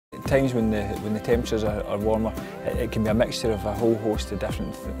times when the temperatures are warmer, it can be a mixture of a whole host of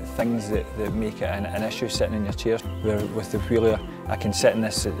different things that make it an issue sitting in your chair. Where with the wheelAIR, I can sit in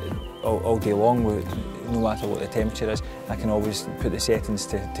this all day long, no matter what the temperature is. I can always put the settings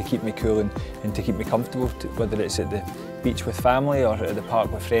to keep me cool and to keep me comfortable, whether it's at the beach with family or at the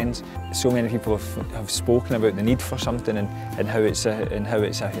park with friends. So many people have spoken about the need for something and how it's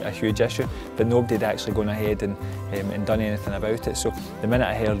a huge issue, but nobody had actually gone ahead and done anything about it. So the minute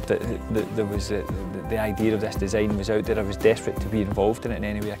I heard that there was the idea of this design was out there, I was desperate to be involved in it in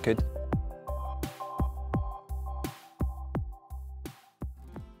any way I could.